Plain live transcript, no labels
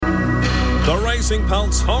Racing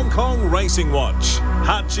Pulse Hong Kong Racing Watch.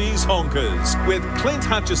 Hutchi's Honkers with Clint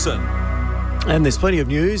Hutchison. And there's plenty of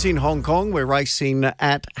news in Hong Kong. We're racing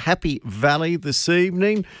at Happy Valley this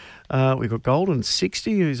evening. We've got Golden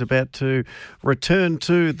 60, who's about to return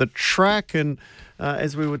to the track. And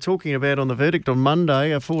as we were talking about on the verdict on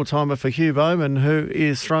Monday, a four-timer for Hugh Bowman, who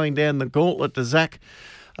is throwing down the gauntlet to Zach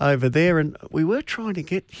over there. And we were trying to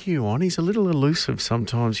get Hugh on. He's a little elusive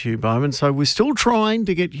sometimes, Hugh Bowman. So we're still trying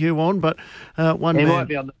to get Hugh on, but he might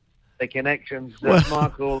be on the connections that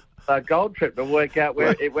Michael Gold Trip to work out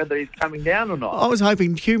whether he's coming down or not. I was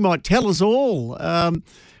hoping Hugh might tell us all. I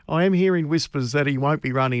am hearing whispers that he won't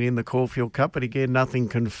be running in the Caulfield Cup, but again, nothing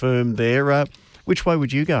confirmed there. Which way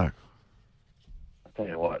would you go? I tell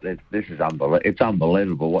you what, this is unbelievable. It's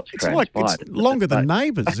unbelievable what's transpired. It's longer than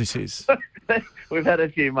Neighbours, this is. We've had a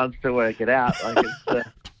few months to work it out. I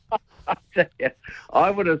tell you,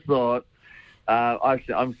 I would have thought,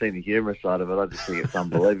 I'm seeing the humorous side of it. I just think it's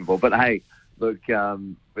unbelievable. But hey, look,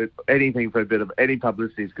 anything for a bit of any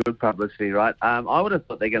publicity is good publicity, right? I would have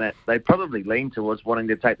thought they probably lean towards wanting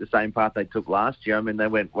to take the same path they took last year. I mean, they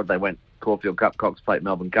went Caulfield Cup, Cox Plate,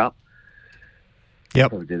 Melbourne Cup. Yep.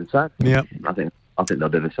 Probably do the same. Yep. I think they'll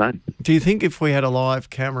do the same. Do you think if we had a live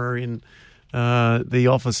camera in the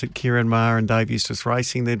office at Kieran Maher and Dave Eustace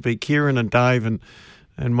Racing, there'd be Kieran and Dave and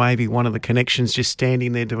maybe one of the connections just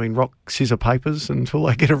standing there doing rock, scissor, papers until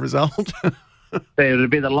they get a result? It would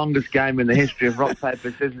be the longest game in the history of rock,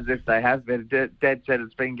 paper, scissors if they have been. Dad said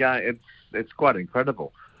it's been going. It's quite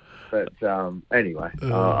incredible. But anyway,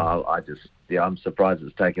 I'm surprised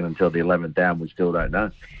it's taken until the 11th down. We still don't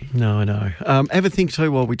know. No, I know. Have a think too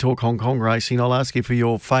while we talk Hong Kong racing. I'll ask you for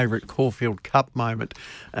your favourite Caulfield Cup moment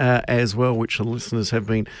as well, which the listeners have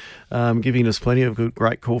been giving us plenty of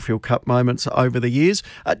great Caulfield Cup moments over the years.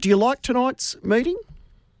 Do you like tonight's meeting?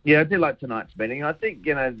 Yeah, I do like tonight's meeting. I think,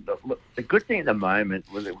 the good thing at the moment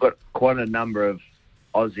was we've got quite a number of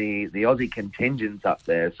the Aussie contingents up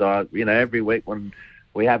there. So, every week when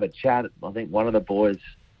we have a chat, I think one of the boys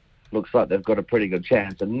looks like they've got a pretty good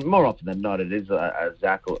chance. And more often than not, it is a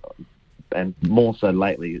Zach, and more so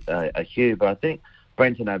lately a Hugh. But I think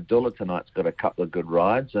Brenton Abdullah tonight's got a couple of good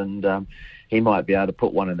rides, and he might be able to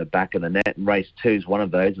put one in the back of the net. And race 2's one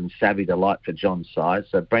of those, and Savvy Delight for John Size.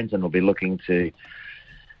 So Brenton will be looking to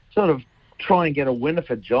sort of try and get a winner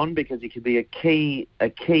for John, because he could be a key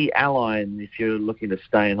ally if you're looking to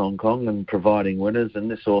stay in Hong Kong and providing winners.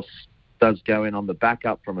 And this horse does go in on the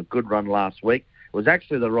backup from a good run last week. It was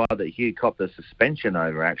actually the ride that Hugh copped the suspension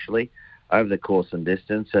over the course and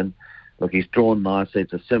distance. And look, he's drawn nicely.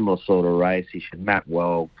 It's a similar sort of race. He should map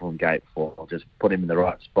well from gate 4. I'll just put him in the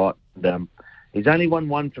right spot. And, he's only won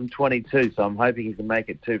 1 from 22, so I'm hoping he can make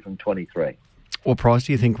it 2 from 23. What price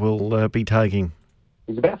do you think we'll be taking?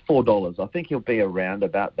 He's about $4. I think he'll be around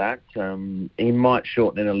about that. He might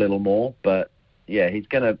shorten in a little more, but yeah, he's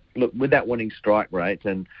going to look with that winning strike rate.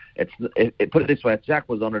 And put it this way: if Zach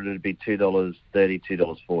was on it, it'd be $2.30,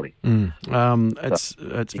 $2.40. It's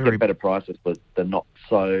you very get better prices, but they're not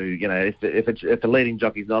so. If the leading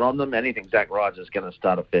jockey's not on them, anything Zach rides is going to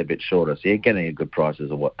start a fair bit shorter. So you're getting a good price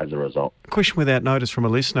as a result. Question without notice from a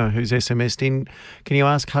listener who's SMS'd in. Can you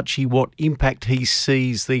ask Hutchi what impact he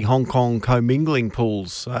sees the Hong Kong commingling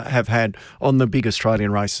pools have had on the big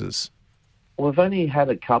Australian races? We've only had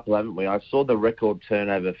a couple, haven't we? I saw the record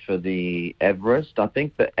turnover for the Everest. I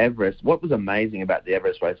think the Everest, what was amazing about the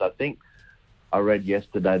Everest race, I think I read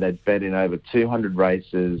yesterday they'd bet in over 200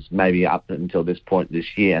 races, maybe up until this point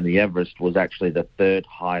this year, and the Everest was actually the third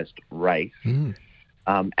highest race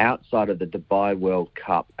outside of the Dubai World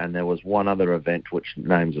Cup, and there was one other event which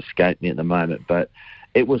names escape me at the moment, but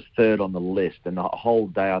it was third on the list, and the whole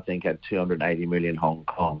day I think had 280 million Hong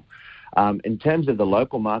Kong. In terms of the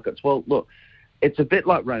local markets, well, look, it's a bit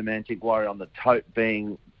like Romantic Warrior on the tote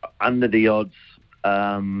being under the odds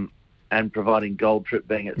and providing Gold Trip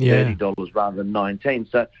being at $30 rather than $19.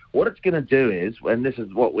 So what it's going to do is, and this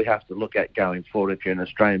is what we have to look at going forward if you're an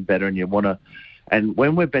Australian bettor and you want to, and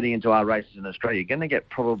when we're betting into our races in Australia, you're going to get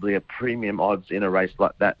probably a premium odds in a race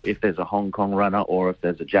like that if there's a Hong Kong runner or if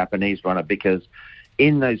there's a Japanese runner, because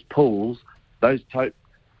in those pools, those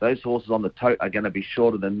horses on the tote are going to be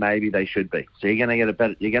shorter than maybe they should be. So you're going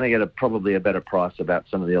to get probably a better price about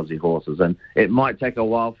some of the Aussie horses. And it might take a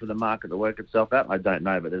while for the market to work itself out. I don't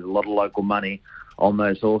know, but there's a lot of local money on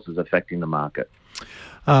those horses affecting the market.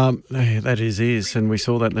 That is, and we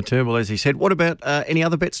saw that in the Turnbull, as he said. What about any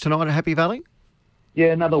other bets tonight at Happy Valley? Yeah,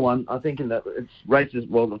 another one. I think in that it's races.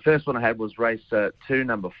 Well, the first one I had was race 2,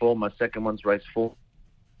 number 4. My second one's race 4,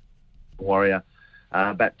 Warrior.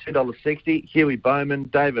 About $2.60. Huey Bowman,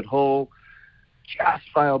 David Hall, just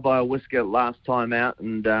failed by a whisker last time out,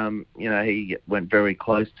 and he went very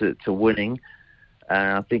close to winning.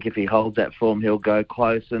 I think if he holds that form, he'll go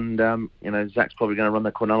close. And, Zach's probably going to run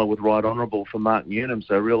the Quinella with Right Honourable for Mark Newnham.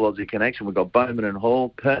 So real Aussie connection. We've got Bowman and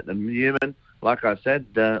Hall, Pert and Newman. Like I said,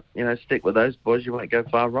 stick with those boys. You won't go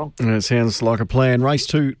far wrong. It sounds like a plan. Race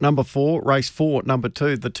 2, number 4. Race 4, number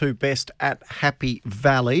 2. The two best at Happy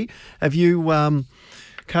Valley. Have you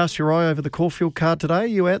cast your eye over the Caulfield card today? Are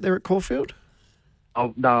you out there at Caulfield?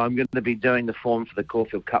 Oh, no, I'm going to be doing the form for the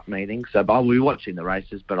Caulfield Cup meeting. So I'll be watching the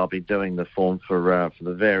races, but I'll be doing the form for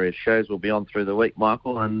the various shows we'll be on through the week,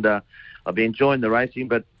 Michael. And I'll be enjoying the racing,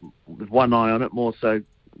 but with one eye on it, more so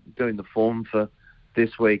doing the form for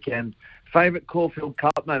this weekend. Favourite Caulfield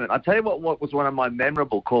Cup moment? I tell you what was one of my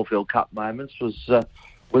memorable Caulfield Cup moments was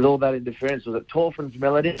with all that interference. Was it Torfin's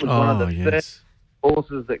Melody? It was one of the first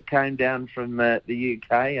horses that came down from the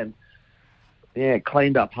UK and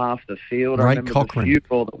cleaned up half the field. Ray I remember Cochrane. the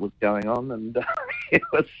funeral that was going on, and it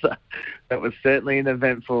was certainly an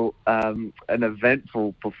eventful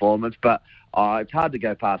performance. But it's hard to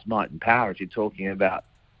go past Might and Power if you're talking about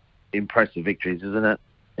impressive victories, isn't it?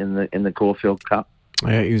 In the Caulfield Cup.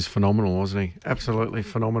 Yeah, he was phenomenal, wasn't he? Absolutely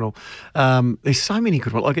phenomenal. There's so many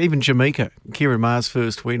good ones. Like even Jamaica, Kira Ma's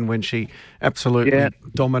first win when she absolutely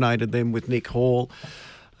dominated them with Nick Hall.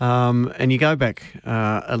 And you go back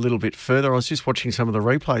a little bit further. I was just watching some of the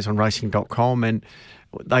replays on racing.com and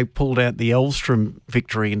they pulled out the Elstrom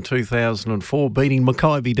victory in 2004, beating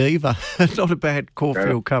Mackay Diva. Not a bad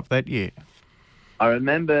Caulfield Cup that year. I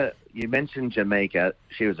remember you mentioned Jamaica.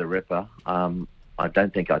 She was a ripper. I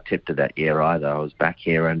don't think I tipped her that year either. I was back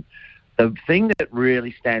here. And the thing that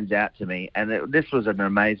really stands out to me, and this was an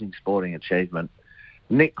amazing sporting achievement,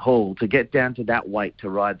 Nick Hall, to get down to that weight to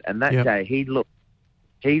ride. And that day he looked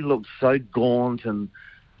so gaunt. And,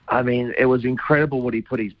 I mean, it was incredible what he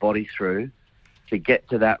put his body through to get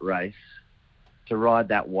to that race, to ride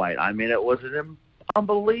that weight. I mean, it was an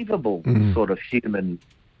unbelievable sort of human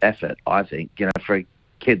effort, I think, for a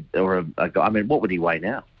kid or a guy. I mean, what would he weigh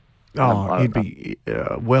now? Oh, he'd be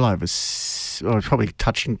well over, probably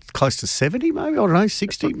touching close to 70 maybe, I don't know,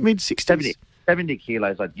 60, mid-60s. 70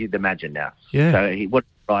 kilos, you'd imagine now. Yeah. So he would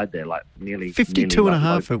ride there like nearly... 52 and a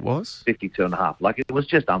half it was. 52 and a half. Like, it was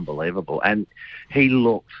just unbelievable. And he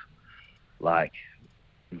looked like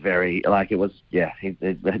very... Like, it was... Yeah,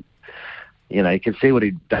 you could see what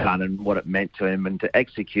he'd done and what it meant to him, and to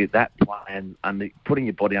execute that plan and putting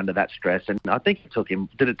your body under that stress. And I think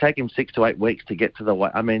did it take him 6 to 8 weeks to get to the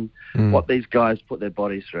weight? I mean, what these guys put their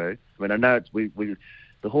bodies through. I mean, I know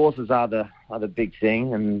the horses are the big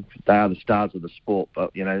thing, and they are the stars of the sport.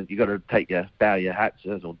 But you got to bow your hats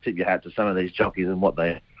or tip your hat to some of these jockeys and what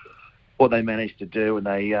they managed to do, and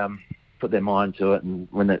they put their mind to it. And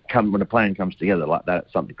when a plan comes together like that,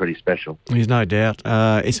 it's something pretty special. There's no doubt.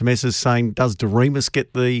 SMS is saying, does DeRemus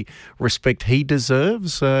get the respect he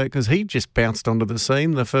deserves? Because he just bounced onto the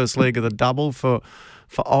scene the first leg of the double for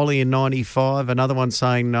Ollie in 95. Another one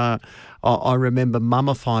saying, I remember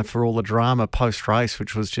Mummify for all the drama post-race,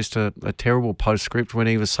 which was just a terrible postscript when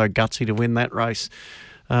he was so gutsy to win that race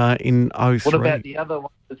in 03. What about the other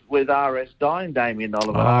one with RS Dying, Damien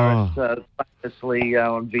Oliver? RS famously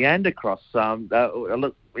on Viandacross.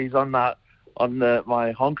 Look, he's on my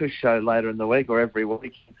Honkers show later in the week or every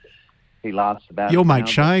week. He laughs about your mate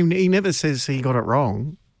Shane. He never says he got it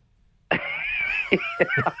wrong.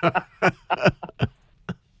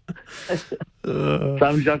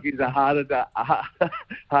 Some jockeys are harder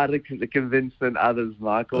to convince than others,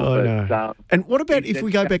 Michael. And what about if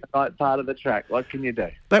we go back? Right part of the track. What can you do?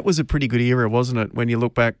 That was a pretty good era, wasn't it? When you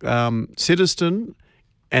look back, Siddiston,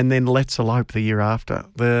 and then Let's Elope the year after.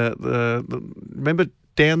 The remember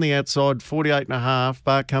down the outside, 48 and a half.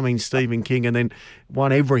 Bart Cummings, Stephen King, and then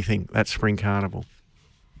won everything that spring carnival.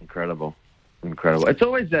 Incredible. It's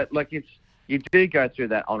always that you do go through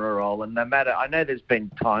that honour roll, and no matter, I know there's been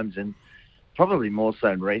times, and probably more so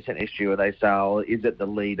in recent history, where they say, is it the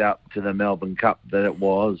lead up to the Melbourne Cup that it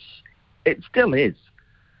was? It still is.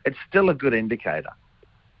 It's still a good indicator.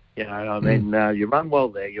 You run well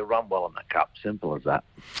there, you run well in the Cup. Simple as that.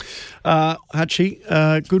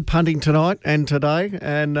 Hutchi, good punting tonight and today,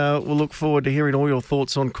 and we'll look forward to hearing all your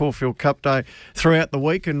thoughts on Caulfield Cup Day throughout the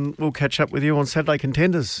week, and we'll catch up with you on Saturday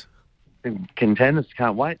Contenders. Contenders,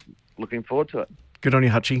 can't wait. Looking forward to it. Good on you,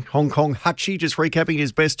 Hutchi. Hong Kong Hutchi just recapping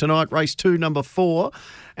his best tonight. Race 2, number 4,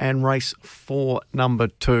 and race 4, number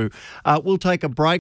 2. We'll take a break.